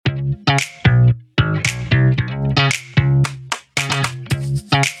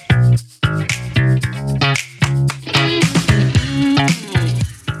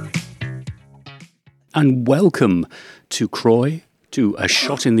and welcome to CROI, to A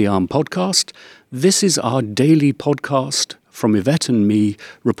Shot in the Arm podcast. This is our daily podcast from Yvette and me,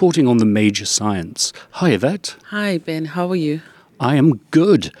 reporting on the major science. Hi, Yvette. Hi, Ben. How are you? I am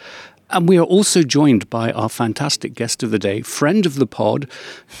good. And we are also joined by our fantastic guest of the day, friend of the pod,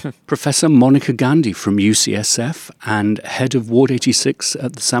 Professor Monica Gandhi from UCSF and head of Ward 86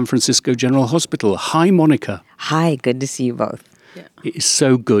 at the San Francisco General Hospital. Hi, Monica. Hi, good to see you both. Yeah. It is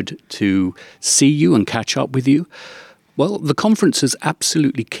so good to see you and catch up with you. Well, the conference has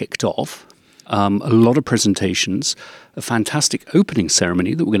absolutely kicked off. A lot of presentations, a fantastic opening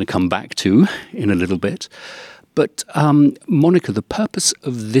ceremony that we're going to come back to in a little bit. But, Monica, the purpose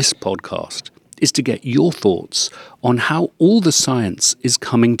of this podcast is to get your thoughts on how all the science is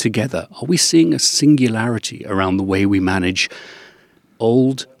coming together. Are we seeing a singularity around the way we manage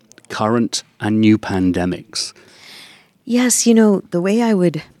old, current, and new pandemics? Yes, the way I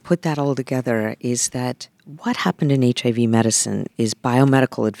would put that all together is that what happened in HIV medicine is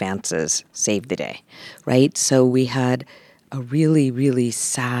biomedical advances saved the day, right? So we had a really, really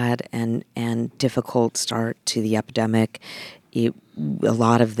sad and difficult start to the epidemic. A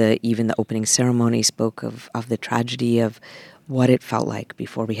lot of even the opening ceremony spoke of the tragedy of what it felt like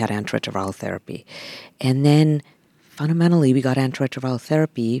before we had antiretroviral therapy. And then fundamentally we got antiretroviral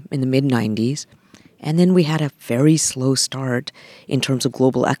therapy in the mid-90s, and then we had a very slow start in terms of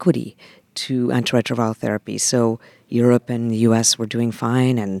global equity to antiretroviral therapy. So Europe and the US were doing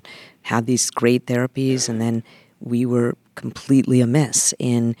fine and had these great therapies, and then we were completely amiss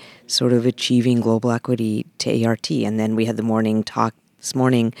in sort of achieving global equity to ART. And then we had the morning talk this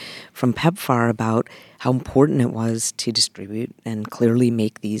morning from PEPFAR about how important it was to distribute and clearly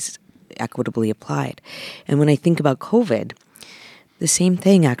make these equitably applied. And when I think about COVID, the same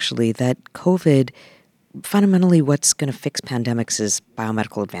thing actually, that COVID, fundamentally what's going to fix pandemics is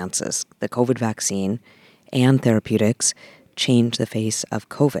biomedical advances. The COVID vaccine and therapeutics changed the face of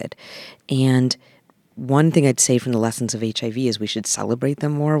COVID. And one thing I'd say from the lessons of HIV is we should celebrate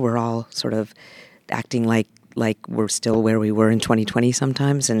them more. We're all sort of acting like we're still where we were in 2020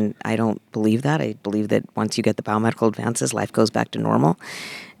 sometimes, and I don't believe that. I believe that once you get the biomedical advances, life goes back to normal.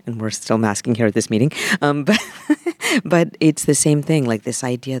 And we're still masking here at this meeting. But it's the same thing, like this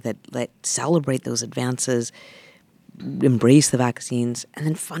idea that let's celebrate those advances, embrace the vaccines, and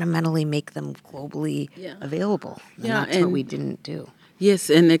then fundamentally make them globally available. And that's what we didn't do.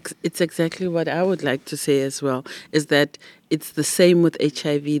 Yes, and it's exactly what I would like to say as well, is that it's the same with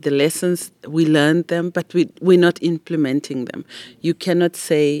HIV. The lessons, we learned them, but we're not implementing them. You cannot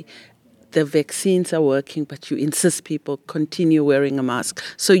say the vaccines are working, but you insist people continue wearing a mask.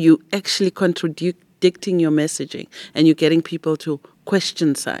 So you actually contradicting your messaging, and you're getting people to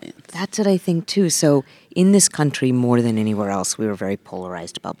question science. That's what I think too. So in this country, more than anywhere else, we were very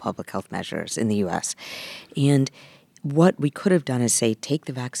polarized about public health measures in the US. And what we could have done is say, take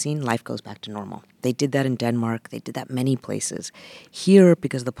the vaccine, life goes back to normal. They did that in Denmark. They did that many places. Here,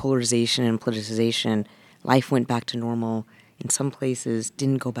 because of the polarization and politicization, life went back to normal. In some places,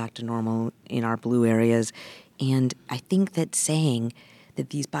 didn't go back to normal in our blue areas. And I think that saying that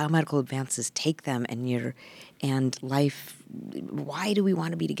these biomedical advances take them and life, why do we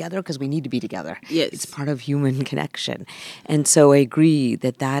want to be together? Because we need to be together. Yes. It's part of human connection. And so I agree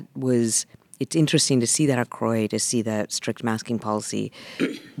that was, it's interesting to see that at CROI, to see that strict masking policy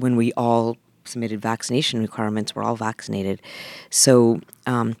when we all submitted vaccination requirements, we're all vaccinated. So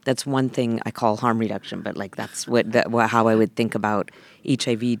that's one thing I call harm reduction, but that's how I would think about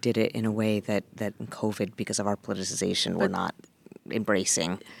HIV did it in a way that in COVID, because of our politicization, we're not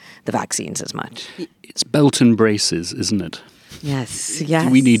embracing the vaccines as much. It's belt and braces, isn't it? Yes.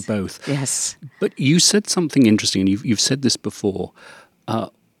 We need both. Yes. But you said something interesting, and you've said this before.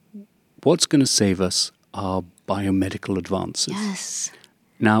 What's going to save us are biomedical advances. Yes.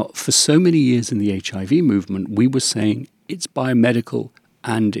 Now, for so many years in the HIV movement, we were saying it's biomedical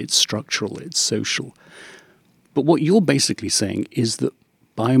and it's structural, it's social. But what you're basically saying is that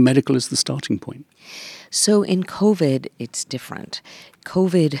biomedical is the starting point. So in COVID, it's different.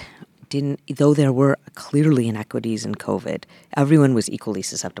 COVID though there were clearly inequities in COVID, everyone was equally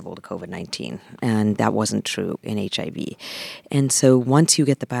susceptible to COVID-19, and that wasn't true in HIV. And so once you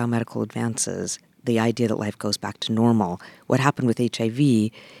get the biomedical advances, the idea that life goes back to normal, what happened with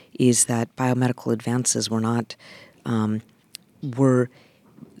HIV is that biomedical advances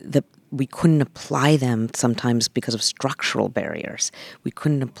we couldn't apply them sometimes because of structural barriers. We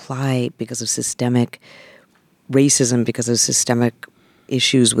couldn't apply because of systemic racism, because of systemic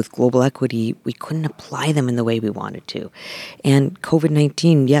issues with global equity. We couldn't apply them in the way we wanted to. And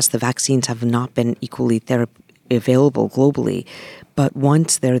COVID-19, yes, the vaccines have not been equally available globally, but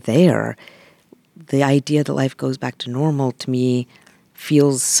once they're there, the idea that life goes back to normal, to me,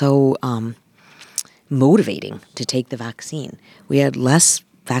 feels so motivating to take the vaccine. We had less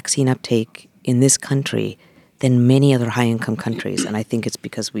vaccine uptake in this country than many other high-income countries, and I think it's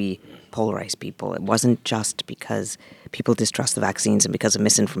because we polarize people. It wasn't just because people distrust the vaccines and because of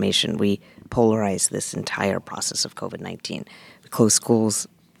misinformation. We polarize this entire process of COVID-19. We close schools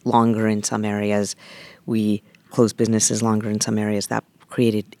longer in some areas. We close businesses longer in some areas. That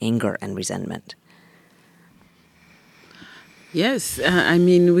created anger and resentment. Yes, I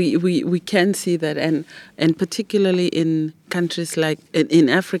mean we can see that, and particularly in countries like in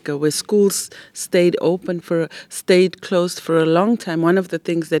Africa, where schools stayed closed for a long time. One of the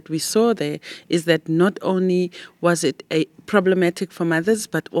things that we saw there is that not only was it problematic for mothers,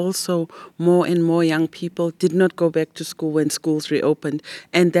 but also more and more young people did not go back to school when schools reopened,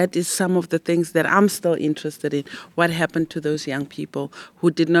 and that is some of the things that I'm still interested in. What happened to those young people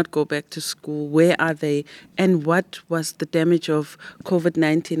who did not go back to school? Where are they? And what was the damage of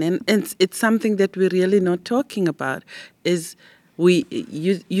COVID-19? And it's something that we're really not talking about.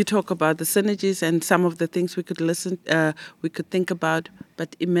 You talk about the synergies and some of the things we could think about,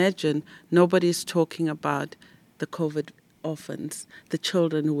 but imagine nobody's talking about the COVID orphans, the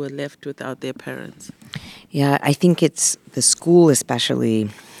children who were left without their parents. Yeah, I think it's the school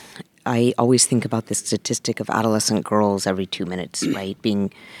especially. I always think about the statistic of adolescent girls every 2 minutes, right,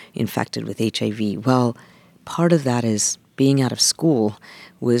 being infected with HIV. Well, part of that is being out of school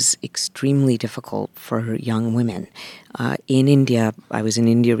was extremely difficult for young women. In India, I was in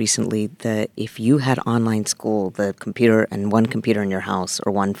India recently, if you had online school, the computer and one computer in your house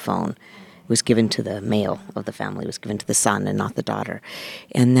or one phone was given to the male of the family, was given to the son and not the daughter.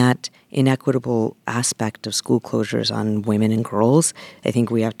 And that inequitable aspect of school closures on women and girls, I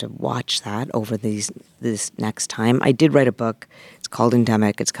think we have to watch that over this next time. I did write a book. It's called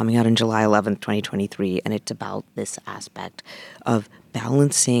Endemic. It's coming out on July 11th, 2023, and it's about this aspect of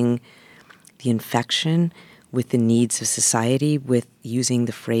balancing the infection with the needs of society, with using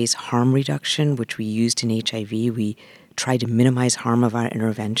the phrase harm reduction, which we used in HIV. We tried to minimize harm of our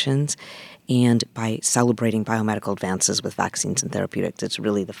interventions, and by celebrating biomedical advances with vaccines and therapeutics. It's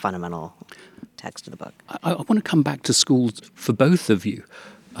really the fundamental text of the book. I want to come back to schools for both of you.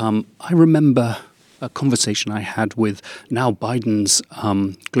 I remember a conversation I had with now Biden's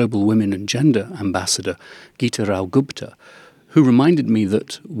Global Women and Gender Ambassador, Geeta Rao Gupta, who reminded me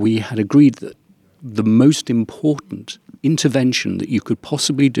that we had agreed that the most important intervention that you could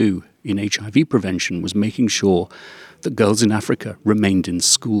possibly do in HIV prevention was making sure that girls in Africa remained in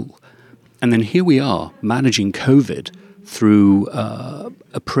school. And then here we are managing COVID through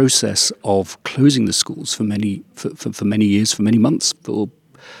a process of closing the schools for many years, for many months, for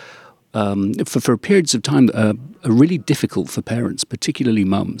periods of time that are really difficult for parents, particularly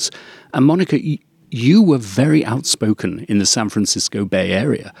mums. And Monica, you were very outspoken in the San Francisco Bay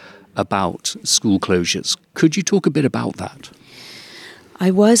Area about school closures. Could you talk a bit about that? I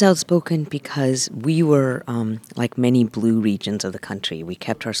was outspoken because we were, like many blue regions of the country, we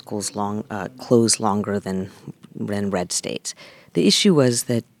kept our schools closed longer than red states. The issue was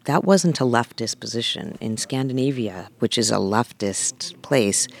that wasn't a leftist position. In Scandinavia, which is a leftist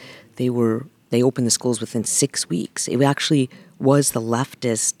place, they opened the schools within 6 weeks. It actually was the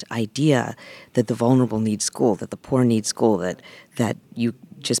leftist idea that the vulnerable need school, that the poor need school, that you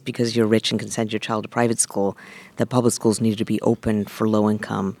just because you're rich and can send your child to private school, that public schools needed to be open for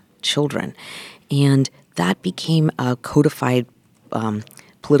low-income children. And that became a codified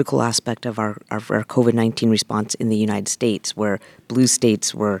political aspect of our COVID-19 response in the United States, where blue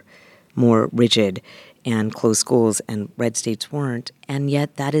states were more rigid and closed schools and red states weren't. And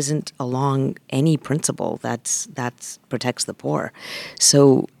yet that isn't along any principle that protects the poor.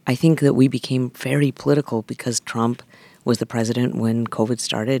 So I think that we became very political because Trump was the president when COVID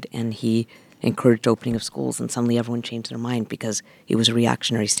started, and he encouraged opening of schools, and suddenly everyone changed their mind because it was a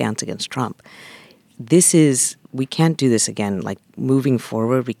reactionary stance against Trump. We can't do this again. Like, moving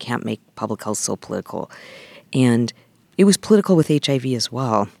forward, we can't make public health so political. And it was political with HIV as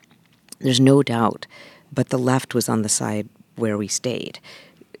well. There's no doubt. But the left was on the side where we stayed,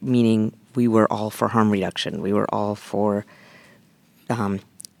 meaning we were all for harm reduction. We were all for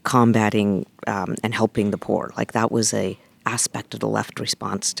combating and helping the poor. Like, that was a aspect of the left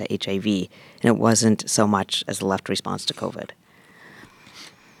response to HIV, and it wasn't so much as the left response to COVID.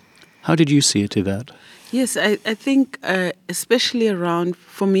 How did you see it, Yvette? Yes, I think especially around,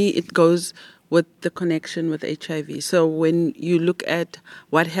 for me, it goes with the connection with HIV. So when you look at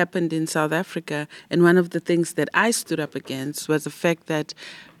what happened in South Africa, and one of the things that I stood up against was the fact that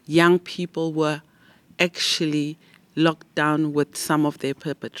young people were actually locked down with some of their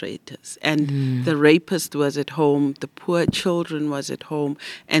perpetrators. And the rapist was at home, the poor children was at home,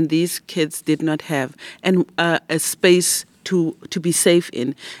 and these kids did not have a space to be safe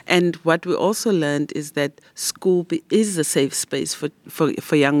in. And what we also learned is that school is a safe space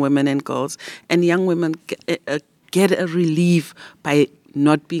for young women and girls, and young women get a relief by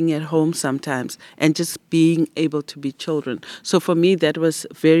not being at home sometimes and just being able to be children. So for me, that was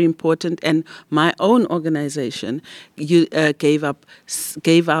very important. And my own organization gave out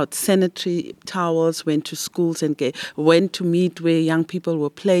sanitary towels, went to schools and went to meet where young people were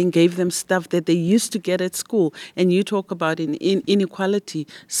playing, gave them stuff that they used to get at school. And you talk about inequality.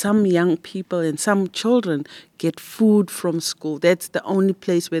 Some young people and some children get food from school. That's the only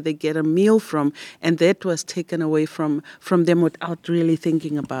place where they get a meal from, and that was taken away from them without really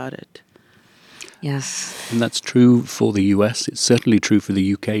thinking about it. Yes. And that's true for the US. It's certainly true for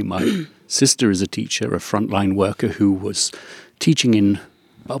the UK. My sister is a teacher, a frontline worker who was teaching in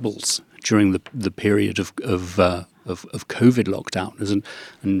bubbles during the period of COVID lockdown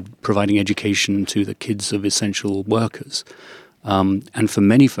and providing education to the kids of essential workers. And for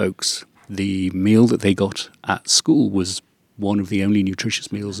many folks, the meal that they got at school was one of the only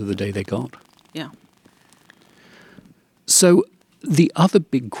nutritious meals of the day they got. Yeah. So the other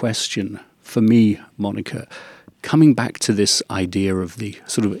big question for me, Monica, coming back to this idea of the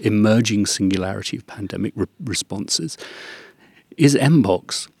sort of emerging singularity of pandemic responses, is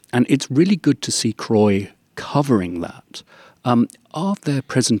Mpox. And it's really good to see CROI covering that. Are there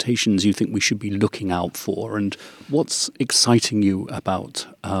presentations you think we should be looking out for? And what's exciting you about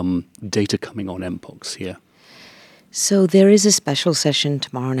data coming on Mpox here? So there is a special session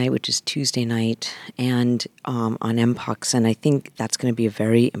tomorrow night, which is Tuesday night, and on Mpox, and I think that's going to be a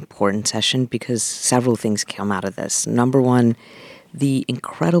very important session because several things come out of this. Number one, the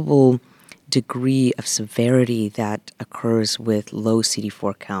incredible degree of severity that occurs with low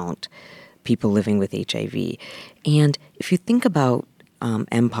CD4 count people living with HIV. And if you think about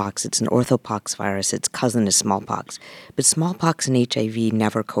Mpox, it's an orthopox virus, its cousin is smallpox. But smallpox and HIV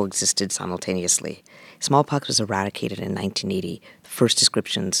never coexisted simultaneously. Smallpox was eradicated in 1980. The first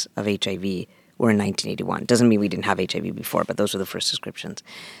descriptions of HIV were in 1981. Doesn't mean we didn't have HIV before, but those were the first descriptions.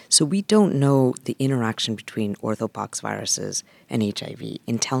 So we don't know the interaction between orthopox viruses and HIV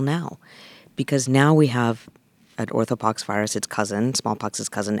until now, because now we have an orthopox virus, its cousin, smallpox's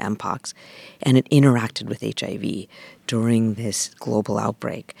cousin, Mpox, and it interacted with HIV during this global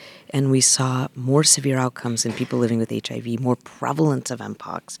outbreak. And we saw more severe outcomes in people living with HIV, more prevalence of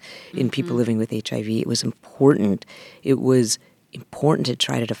Mpox in people living with HIV. It was important. It was important to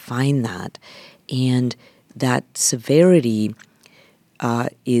try to define that. And that severity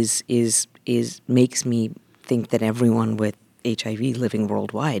is makes me think that everyone with HIV living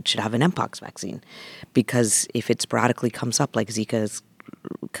worldwide should have an Mpox vaccine, because if it sporadically comes up like Zika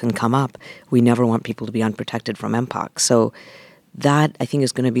can come up, we never want people to be unprotected from Mpox. So that, I think,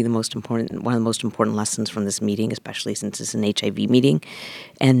 is going to be one of the most important lessons from this meeting, especially since it's an HIV meeting.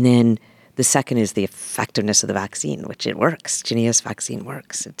 And then the second is the effectiveness of the vaccine, which it works. Jynneos vaccine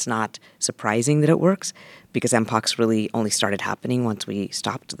works. It's not surprising that it works because Mpox really only started happening once we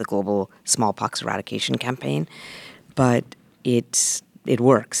stopped the global smallpox eradication campaign. But it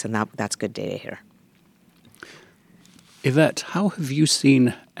works, and that's good data here. Yvette, how have you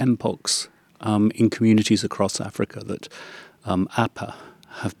seen Mpox in communities across Africa that APA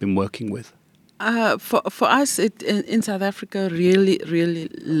have been working with? For us in South Africa, really,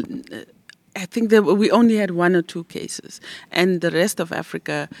 I think that we only had one or two cases, and the rest of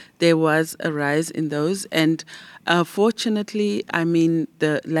Africa there was a rise in those. And fortunately, I mean,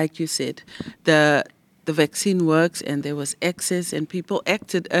 like you said, the vaccine works and there was access and people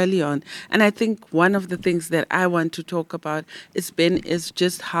acted early on. And I think one of the things that I want to talk about is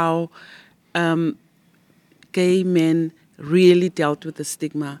just how gay men really dealt with the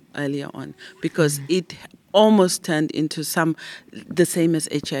stigma earlier on, because it almost turned into the same as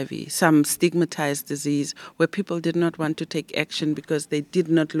HIV, some stigmatized disease where people did not want to take action because they did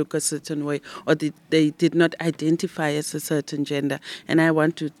not look a certain way or they did not identify as a certain gender. And I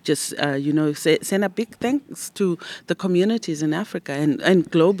want to just, send a big thanks to the communities in Africa and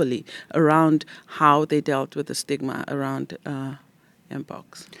globally around how they dealt with the stigma around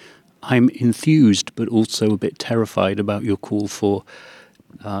Mpox. I'm enthused but also a bit terrified about your call for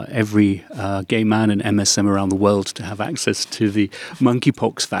every gay man and MSM around the world to have access to the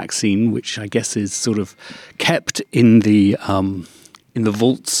monkeypox vaccine, which I guess is sort of kept in the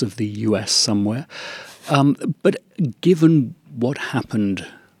vaults of the US somewhere. But given what happened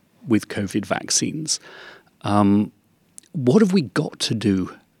with COVID vaccines, what have we got to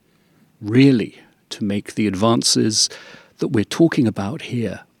do, really, to make the advances that we're talking about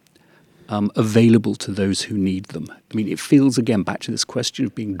here available to those who need them. I mean, it feels, again, back to this question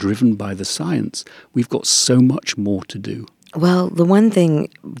of being driven by the science. We've got so much more to do. Well, the one thing,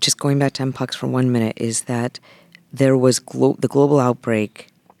 just going back to Mpox for 1 minute, is that there was the global outbreak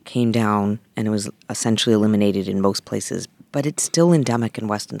came down and it was essentially eliminated in most places, but it's still endemic in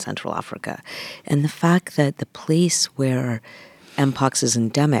West and Central Africa. And the fact that the place where Mpox is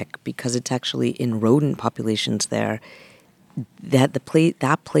endemic, because it's actually in rodent populations there,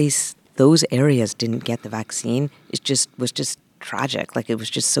 that place, those areas didn't get the vaccine, was just tragic. Like, it was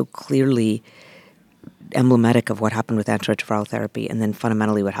just so clearly emblematic of what happened with antiretroviral therapy and then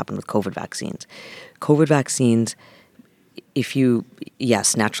fundamentally what happened with COVID vaccines. COVID vaccines,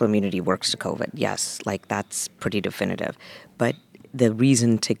 yes, natural immunity works to COVID. Yes, like, that's pretty definitive. But the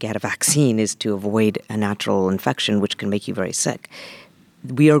reason to get a vaccine is to avoid a natural infection, which can make you very sick.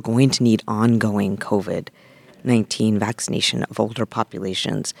 We are going to need ongoing COVID-19 vaccination of older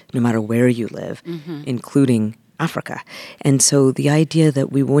populations, no matter where you live, including Africa. And so the idea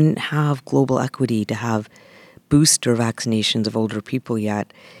that we wouldn't have global equity to have booster vaccinations of older people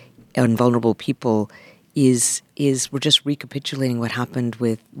yet and vulnerable people is we're just recapitulating what happened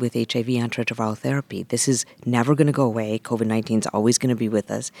with HIV antiretroviral therapy. This is never going to go away. COVID-19 is always going to be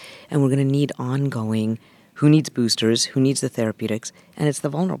with us, and we're going to need ongoing who needs boosters, who needs the therapeutics, and it's the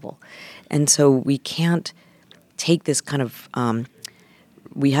vulnerable. And so we can't take this kind of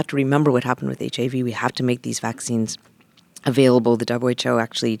we have to remember what happened with HIV. We have to make these vaccines available. The WHO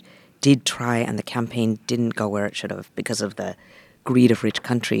actually did try, and the campaign didn't go where it should have because of the greed of rich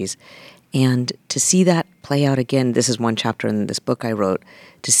countries. And to see that play out again, this is one chapter in this book I wrote,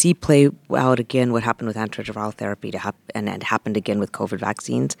 to see play out again what happened with antiretroviral therapy and it happened again with COVID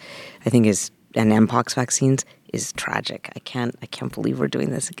vaccines, I think and Mpox vaccines, is tragic. I can't believe we're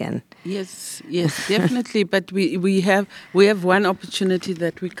doing this again. Yes, definitely. But we have one opportunity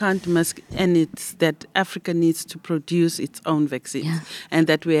that we can't miss, and it's that Africa needs to produce its own vaccines, and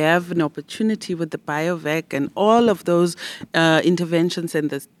that we have an opportunity with the BioVac and all of those interventions and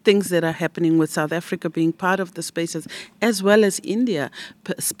the things that are happening with South Africa being part of the spaces, as well as India,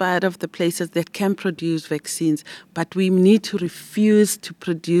 part of the places that can produce vaccines. But we need to refuse to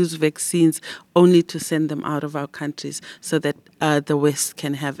produce vaccines only to send them out of our countries so that the West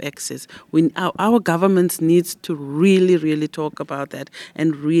can have access. Our governments needs to really, really talk about that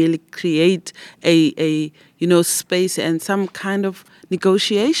and really create a space and some kind of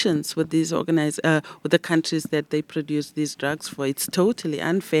negotiations with these with the countries that they produce these drugs for. It's totally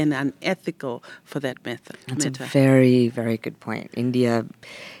unfair and unethical for that method. That's a very, very good point. India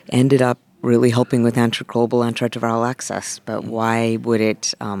ended up really helping with global antiretroviral access, but why would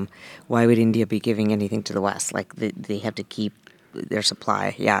India be giving anything to the West? Like, they have to keep their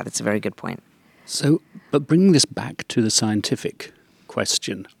supply. Yeah, that's a very good point. So, but bringing this back to the scientific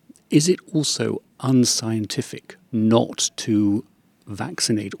question, is it also unscientific not to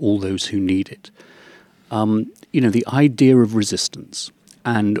vaccinate all those who need it? The idea of resistance,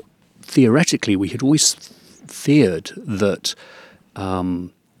 and theoretically we had always feared that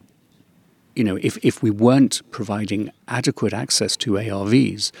if we weren't providing adequate access to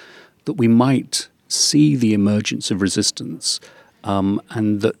ARVs, that we might see the emergence of resistance,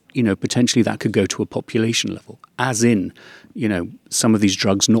 and that, potentially that could go to a population level, as in, some of these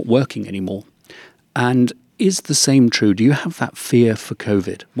drugs not working anymore. And is the same true? Do you have that fear for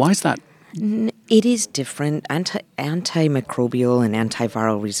COVID? Why is that? It is different. Antimicrobial and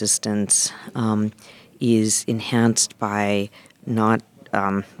antiviral resistance is enhanced by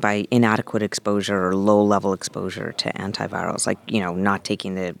by inadequate exposure or low-level exposure to antivirals, like, not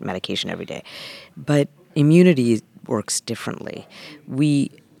taking the medication every day. But immunity works differently.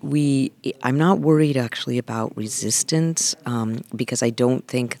 I'm not worried actually about resistance because I don't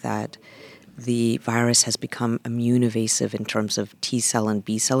think that the virus has become immune evasive in terms of T-cell and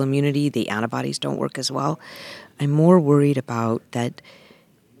B-cell immunity. The antibodies don't work as well. I'm more worried about that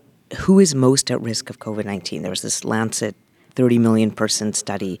who is most at risk of COVID-19. There was this Lancet 30 million person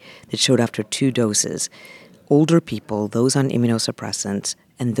study that showed after 2 doses, older people, those on immunosuppressants,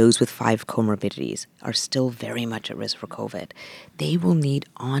 and those with 5 comorbidities are still very much at risk for COVID. They will need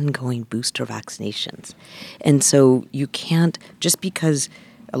ongoing booster vaccinations. And so you can't, just because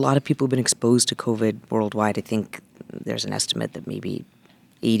a lot of people have been exposed to COVID worldwide, I think there's an estimate that maybe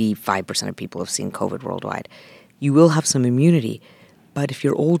 85% of people have seen COVID worldwide. You will have some immunity, but if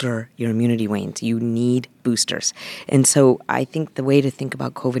you're older, your immunity wanes. You need boosters. And so I think the way to think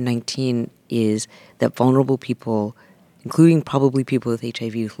about COVID-19 is that vulnerable people, including probably people with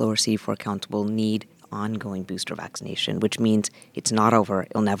HIV with lower CD4 counts, will need ongoing booster vaccination, which means it's not over,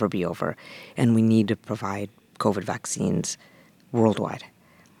 it'll never be over, and we need to provide COVID vaccines worldwide.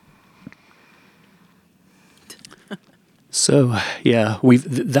 So, yeah,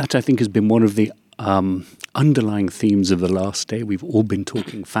 that I think has been one of the underlying themes of the last day. We've all been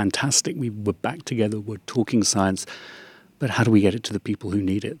talking fantastic. We're back together. We're talking science, but how do we get it to the people who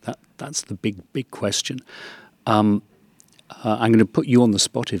need it? That's the big question. I'm going to put you on the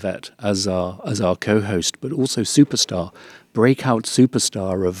spot, Yvette, as our co-host, but also superstar, breakout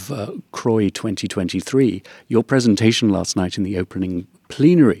superstar of CROI 2023. Your presentation last night in the opening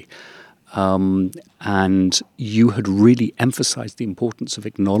plenary. And you had really emphasized the importance of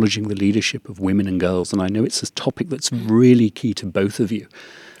acknowledging the leadership of women and girls. And I know it's a topic that's really key to both of you.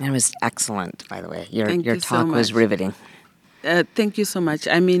 And it was excellent, by the way. Your so talk was much. riveting. Thank you so much.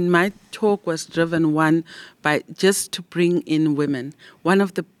 I mean, my talk was driven, one, by just to bring in women. One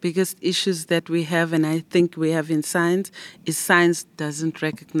of the biggest issues that we have, and I think we have in science, is science doesn't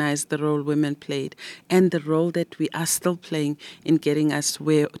recognize the role women played and the role that we are still playing in getting us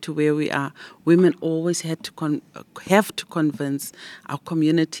to where we are. Women always have to convince our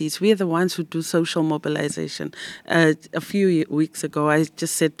communities. We are the ones who do social mobilization. A few weeks ago, I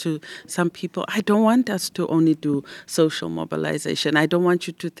just said to some people, I don't want us to only do social mobilization. I don't want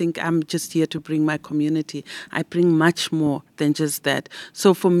you to think I'm just here to bring my community. I bring much more than just that.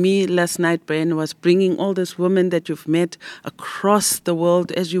 So for me, last night, Brian, was bringing all these women that you've met across the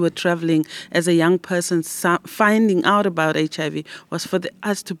world as you were traveling as a young person, finding out about HIV, was for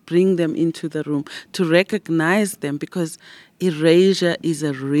us to bring them into the room, to recognize them, because erasure is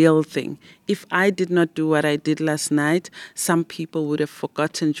a real thing. If I did not do what I did last night, some people would have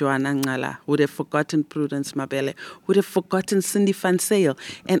forgotten Joanna Ngala, would have forgotten Prudence Mabele, would have forgotten Cindy Van Zyl.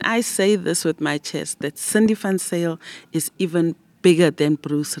 And I say this with my chest, that Cindy Van Zyl is even bigger than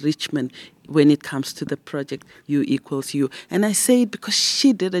Bruce Richmond when it comes to the project U equals U. And I say it because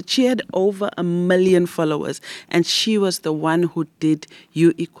she did it. She had over 1 million followers, and she was the one who did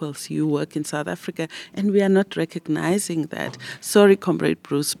U equals U work in South Africa, and we are not recognizing that. Sorry, Comrade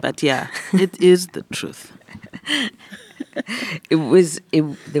Bruce, but yeah, it is the truth.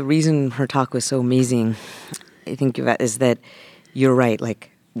 The reason her talk was so amazing, I think, is that you're right, like,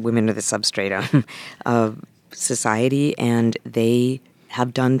 women are the substratum of society, and they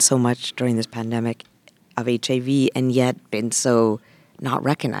have done so much during this pandemic of HIV and yet been so not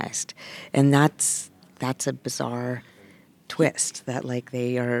recognized. And that's a bizarre twist that, like,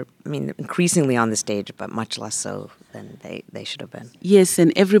 they are, I mean, increasingly on the stage, but much less so than they should have been. Yes,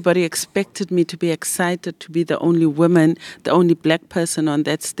 and everybody expected me to be excited to be the only woman, the only black person on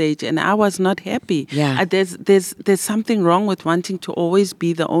that stage, and I was not happy. Yeah. There's something wrong with wanting to always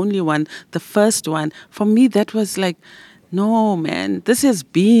be the only one, the first one. For me, that was like, no, man, this has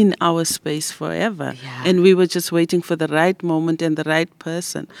been our space forever. Yeah. And we were just waiting for the right moment and the right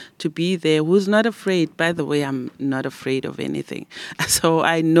person to be there who's not afraid. By the way, I'm not afraid of anything. So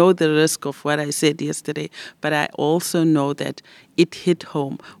I know the risk of what I said yesterday, but I also know that it hit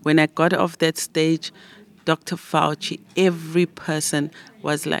home. When I got off that stage, Dr. Fauci, every person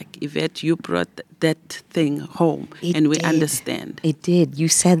was like, Yvette, you brought that thing home, and we understand. It did. You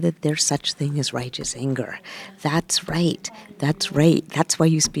said that there's such thing as righteous anger. That's right. That's right. That's why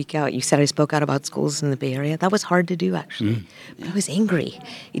you speak out. You said I spoke out about schools in the Bay Area. That was hard to do, actually. But I was angry.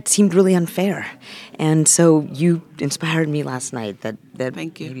 It seemed really unfair. And so you inspired me last night that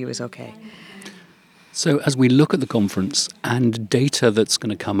Thank you. Maybe it was okay. So as we look at the conference and data that's going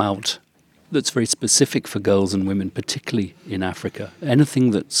to come out that's very specific for girls and women, particularly in Africa,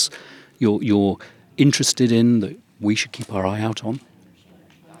 anything that's you're interested in that we should keep our eye out on?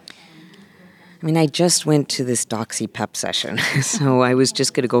 I mean, I just went to this Doxy Pep session, so I was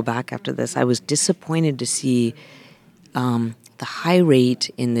just going to go back after this. I was disappointed to see the high rate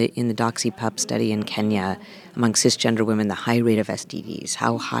in the Doxy Pep study in Kenya among cisgender women, the high rate of STDs,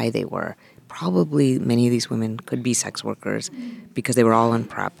 how high they were. Probably many of these women could be sex workers because they were all on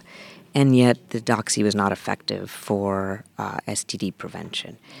PrEP, and yet the Doxy was not effective for STD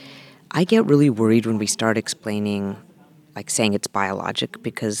prevention. I get really worried when we start explaining, like saying it's biologic,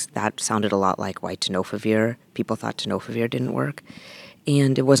 because that sounded a lot like why tenofovir. People thought tenofovir didn't work,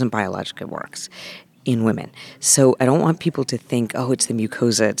 and it wasn't biologic. It works in women. So I don't want people to think, oh, it's the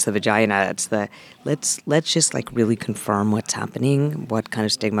mucosa, it's the vagina, it's the... Let's just like really confirm what's happening, what kind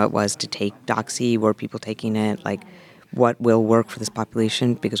of stigma it was to take Doxy, were people taking it, like what will work for this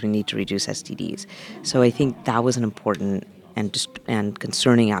population, because we need to reduce STDs. So I think that was an important and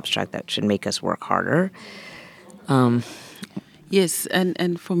concerning abstract that should make us work harder. Yes,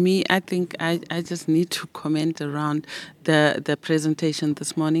 and for me, I think I just need to comment around the presentation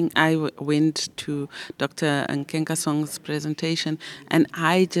this morning. I went to Dr. Nkenkasong's presentation, and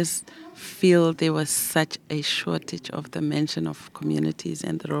I just feel there was such a shortage of the mention of communities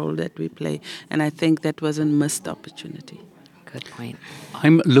and the role that we play, and I think that was a missed opportunity. Good point.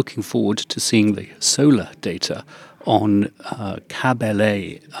 I'm looking forward to seeing the solar data on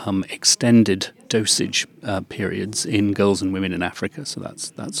CAB-LA extended dosage periods in girls and women in Africa. So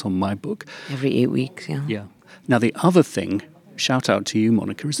that's on my book. Every 8 weeks, yeah. Yeah. Now, the other thing, shout out to you,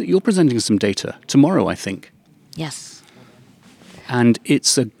 Monica, is that you're presenting some data tomorrow, I think. Yes. And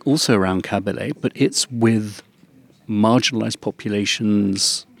it's also around CAB-LA, but it's with marginalized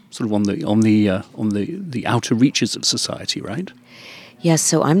populations sort of on the outer reaches of society, right? Yes,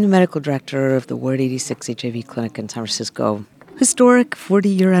 so I'm the medical director of the Ward 86 HIV clinic in San Francisco. Historic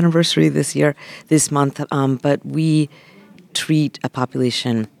 40-year anniversary this month, but we treat a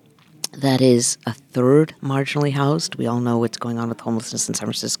population that is a third marginally housed. We all know what's going on with homelessness in San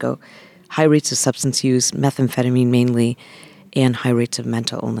Francisco. High rates of substance use, methamphetamine mainly, and high rates of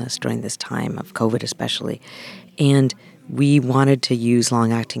mental illness during this time of COVID especially. And we wanted to use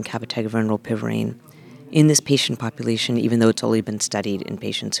long-acting cabotegravir and rilpivirine in this patient population, even though it's only been studied in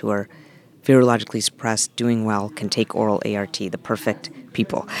patients who are virologically suppressed, doing well, can take oral ART, the perfect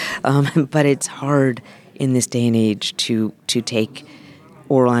people. But it's hard in this day and age to take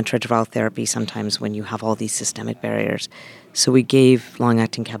oral antiretroviral therapy sometimes when you have all these systemic barriers. So we gave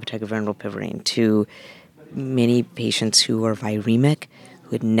long-acting cabotegravir and rilpivirine to many patients who are viremic,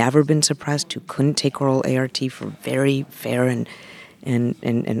 who had never been suppressed, who couldn't take oral ART for very fair and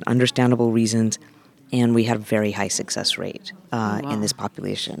understandable reasons, and we had a very high success rate in this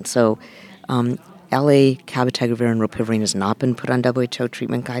population. So LA cabotegravir and rilpivirine has not been put on WHO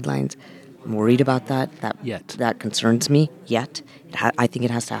treatment guidelines. I'm worried about that. That concerns me yet. I think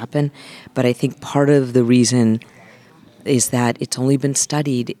it has to happen. But I think part of the reason is that it's only been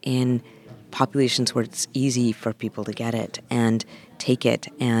studied in populations where it's easy for people to get it and take it,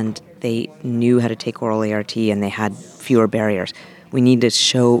 and they knew how to take oral ART and they had fewer barriers. We need to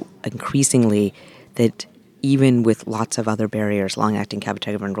show increasingly that even with lots of other barriers, long-acting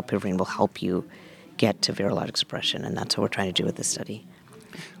cabotegravir and rilpivirine will help you get to virologic suppression, and that's what we're trying to do with this study.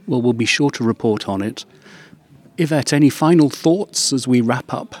 Well, we'll be sure to report on it. Yvette, any final thoughts as we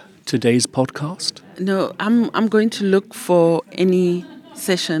wrap up today's podcast? No, I'm going to look for any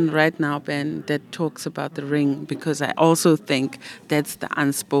session right now, Ben, that talks about the ring, because I also think that's the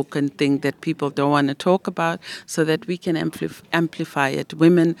unspoken thing that people don't want to talk about, so that we can amplify it.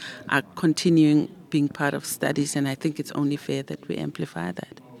 Women are continuing being part of studies, and I think it's only fair that we amplify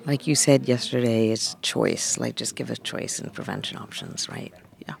that. Like you said yesterday, it's choice. Like, just give us choice and prevention options, right?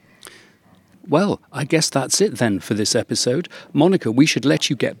 Yeah. Well, I guess that's it then for this episode. Monica, we should let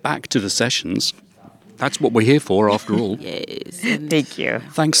you get back to the sessions. That's what we're here for, after all. Yes. Thank you.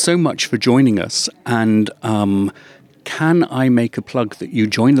 Thanks so much for joining us. And can I make a plug that you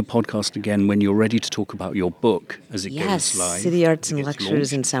join the podcast again when you're ready to talk about your book as it goes live? Yes, City Arts and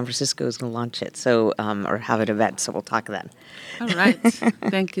Lectures in San Francisco is going to launch it, so or have an event, so we'll talk then. All right.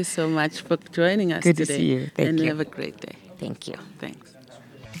 Thank you so much for joining us Good today. to see you. Thank you. And have a great day. Thank you. Thanks.